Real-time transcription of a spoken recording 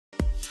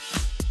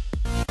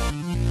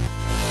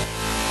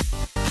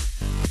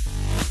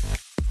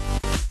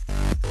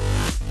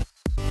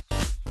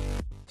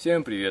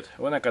Всем привет!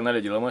 Вы на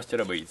канале Дела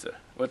мастера боится.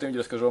 В этом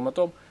видео расскажу вам о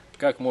том,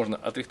 как можно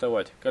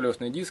отрихтовать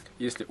колесный диск,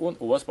 если он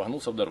у вас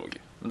погнулся в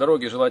дороге. В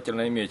дороге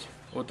желательно иметь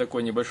вот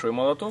такой небольшой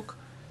молоток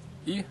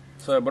и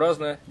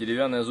своеобразное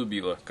деревянное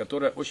зубило,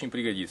 которое очень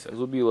пригодится.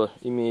 Зубило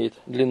имеет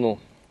длину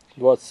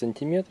 20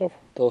 сантиметров,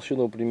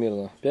 толщину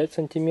примерно 5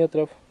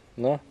 сантиметров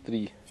на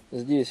 3.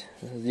 Здесь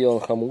сделан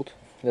хомут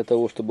для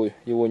того, чтобы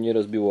его не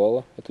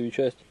разбивало, эту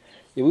часть.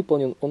 И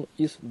выполнен он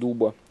из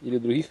дуба или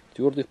других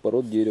твердых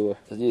пород дерева.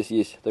 Здесь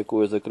есть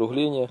такое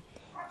закругление,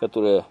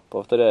 которое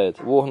повторяет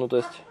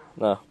вогнутость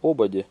на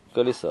ободе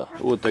колеса.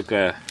 Вот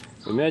такая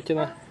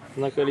вмятина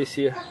на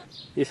колесе.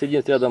 Если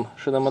нет рядом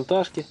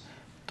шиномонтажки,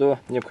 то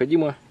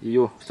необходимо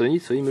ее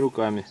устранить своими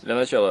руками. Для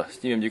начала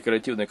снимем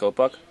декоративный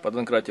колпак,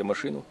 подоткратим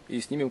машину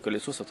и снимем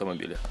колесо с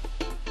автомобиля.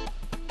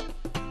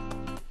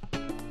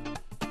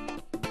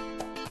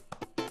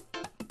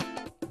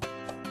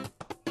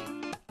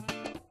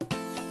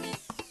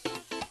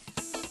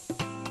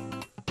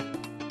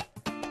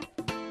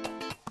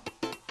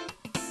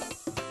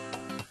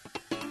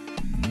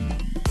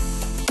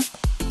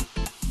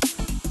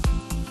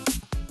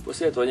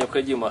 После этого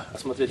необходимо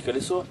осмотреть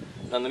колесо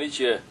на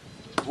наличие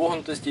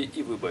вогнутости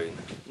и выбоин.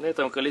 На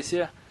этом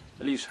колесе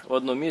лишь в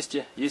одном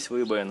месте есть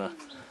выбоина.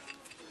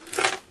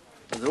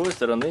 С другой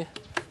стороны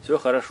все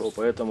хорошо,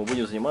 поэтому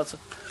будем заниматься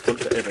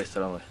только этой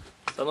стороной.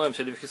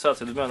 Становимся для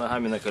фиксации двумя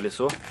ногами на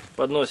колесо,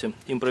 подносим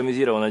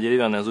импровизированное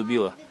деревянное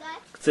зубило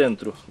к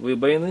центру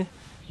выбоины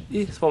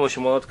и с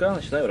помощью молотка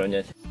начинаем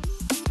равнять.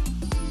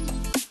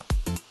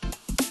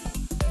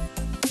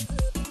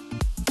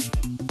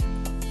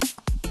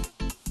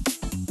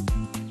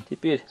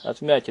 Теперь от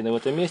вмятины в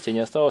этом месте не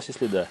осталось и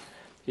следа.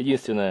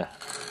 Единственное,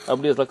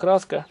 облезла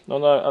краска, но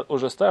она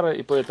уже старая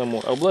и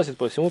поэтому облазит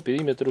по всему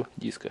периметру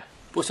диска.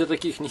 После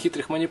таких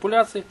нехитрых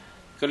манипуляций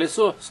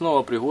колесо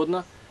снова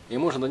пригодно и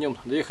можно на нем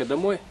доехать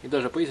домой и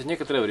даже поездить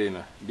некоторое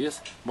время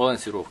без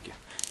балансировки.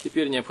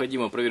 Теперь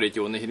необходимо проверить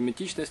его на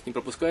герметичность, не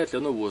пропускает ли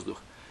оно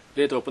воздух.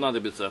 Для этого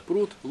понадобится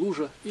пруд,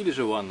 лужа или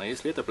же ванна,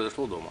 если это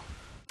произошло дома.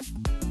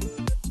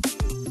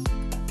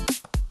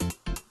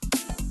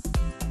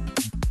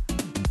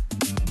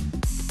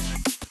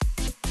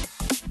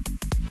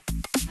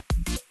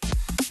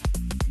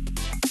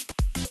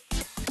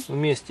 В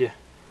месте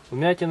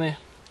вмятины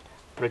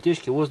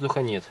протечки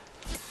воздуха нет.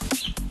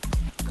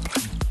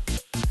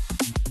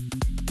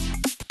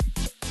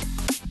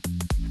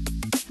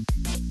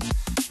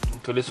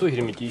 Колесо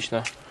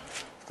герметично.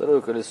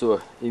 Второе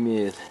колесо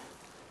имеет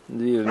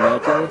две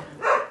вмятины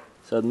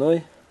с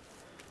одной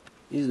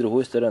и с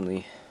другой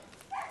стороны.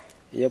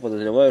 Я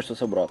подозреваю, что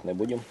с обратной.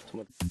 Будем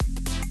смотреть.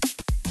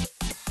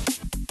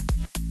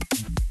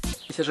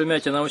 Если же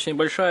вмятина очень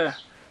большая,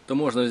 то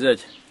можно взять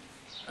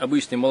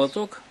обычный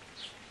молоток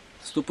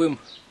с тупым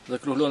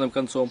закругленным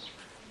концом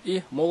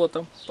и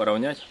молотом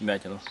поравнять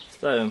вмятину.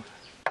 Ставим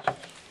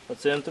по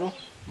центру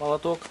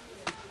молоток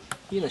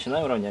и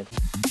начинаем равнять.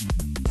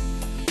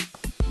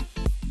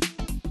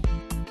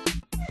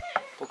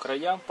 По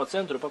краям, по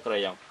центру и по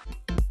краям.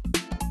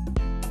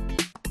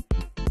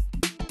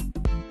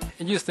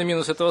 Единственный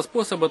минус этого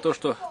способа то,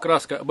 что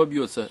краска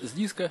обобьется с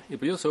диска и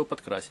придется его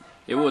подкрасить.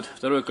 И вот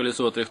второе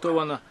колесо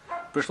отрихтовано.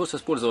 Пришлось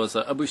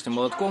использоваться обычным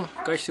молотком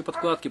в качестве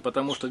подкладки,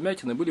 потому что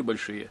вмятины были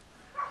большие.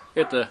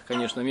 Это,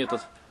 конечно,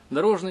 метод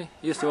дорожный,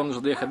 если вам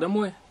нужно доехать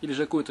домой или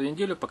же какую-то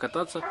неделю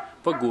покататься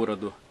по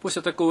городу.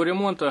 После такого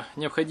ремонта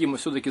необходимо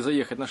все-таки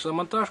заехать на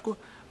шиномонтажку,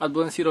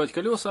 отбалансировать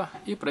колеса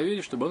и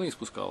проверить, чтобы оно не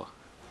спускало.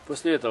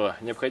 После этого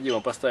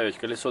необходимо поставить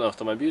колесо на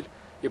автомобиль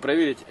и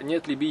проверить,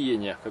 нет ли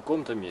биения в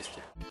каком-то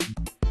месте.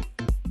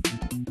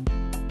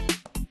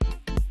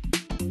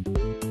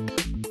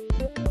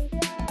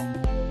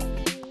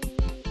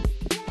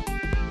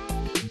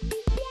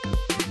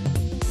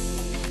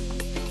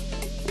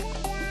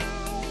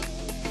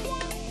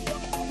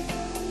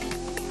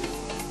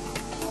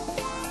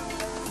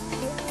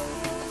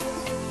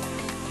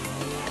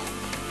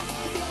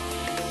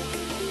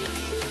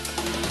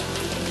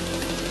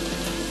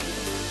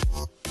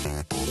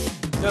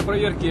 Для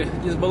проверки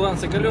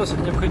дисбаланса колес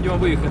необходимо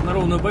выехать на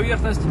ровную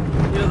поверхность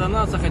и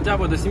разогнаться хотя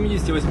бы до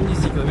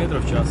 70-80 км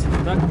в час.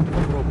 Так,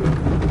 попробуем.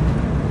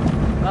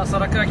 На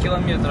 40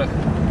 км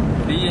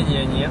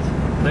биения нет,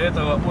 до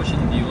этого очень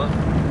било.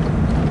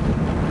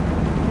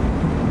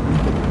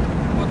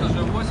 Вот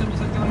уже 80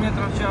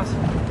 км в час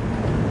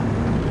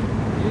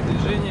и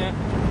движение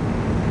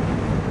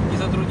не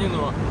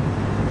затруднено.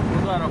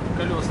 Ударов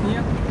колес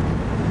нет,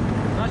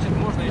 значит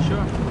можно еще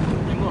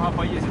немного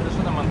поездить до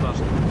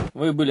шиномонтажки.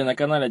 Вы были на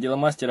канале Дела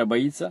мастера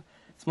боится.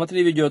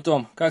 Смотри видео о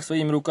том, как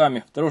своими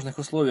руками в дорожных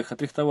условиях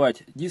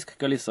отрихтовать диск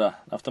колеса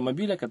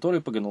автомобиля,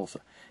 который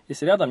погнулся,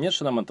 если рядом нет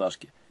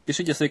шиномонтажки.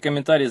 Пишите свои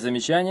комментарии,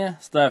 замечания,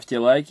 ставьте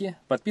лайки,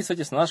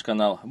 подписывайтесь на наш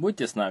канал.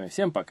 Будьте с нами.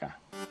 Всем пока!